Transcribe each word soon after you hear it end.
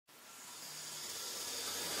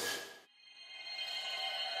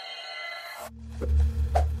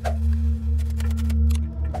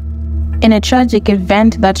In a tragic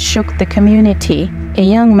event that shook the community, a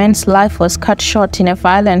young man's life was cut short in a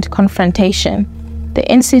violent confrontation. The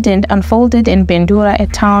incident unfolded in Bindura, a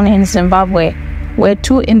town in Zimbabwe, where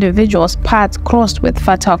two individuals' paths crossed with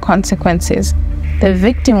fatal consequences. The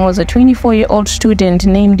victim was a 24-year-old student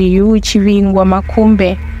named Chivinwa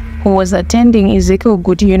Makumbe, who was attending Ezekiel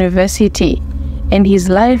Good University, and his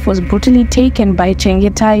life was brutally taken by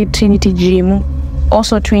Chengetai Trinity Jimu,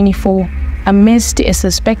 also 24, amidst a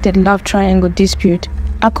suspected love triangle dispute.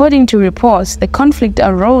 According to reports, the conflict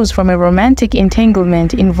arose from a romantic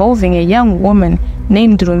entanglement involving a young woman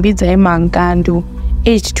named Rumbidzai Mangandu,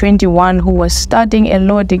 aged 21, who was studying a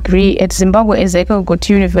law degree at Zimbabwe Ezekiel Good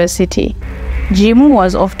University. Jimu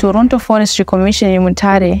was of Toronto Forestry Commission in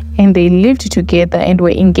Mutare, and they lived together and were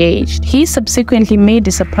engaged. He subsequently made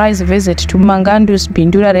a surprise visit to Mangandu's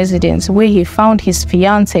Bindura residence, where he found his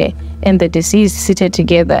fiancée and the deceased seated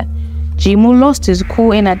together. Jimu lost his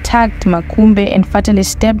cool and attacked Makumbe and fatally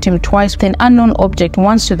stabbed him twice with an unknown object,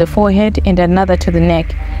 once to the forehead and another to the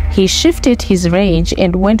neck. He shifted his rage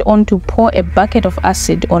and went on to pour a bucket of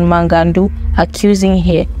acid on Mangandu, accusing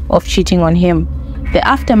her of cheating on him. The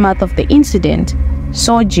aftermath of the incident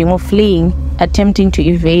saw Jimu fleeing, attempting to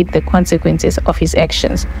evade the consequences of his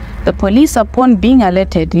actions. The police, upon being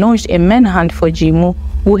alerted, launched a manhunt for Jimu,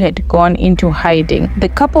 who had gone into hiding. The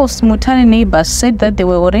couple's Mutare neighbors said that they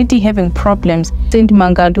were already having problems since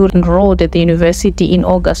Mangandu enrolled at the university in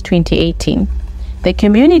August 2018. The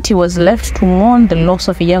community was left to mourn the loss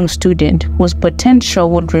of a young student whose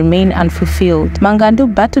potential would remain unfulfilled.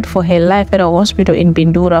 Mangandu battled for her life at a hospital in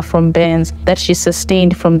Bindura from burns that she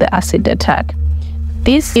sustained from the acid attack.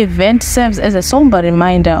 This event serves as a somber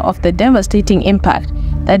reminder of the devastating impact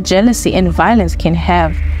that jealousy and violence can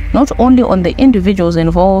have, not only on the individuals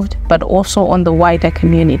involved, but also on the wider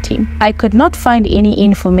community. I could not find any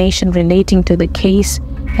information relating to the case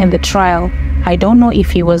and the trial. I don't know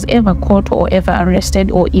if he was ever caught or ever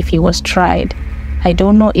arrested, or if he was tried. I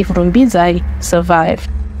don't know if Rumbidzai survived.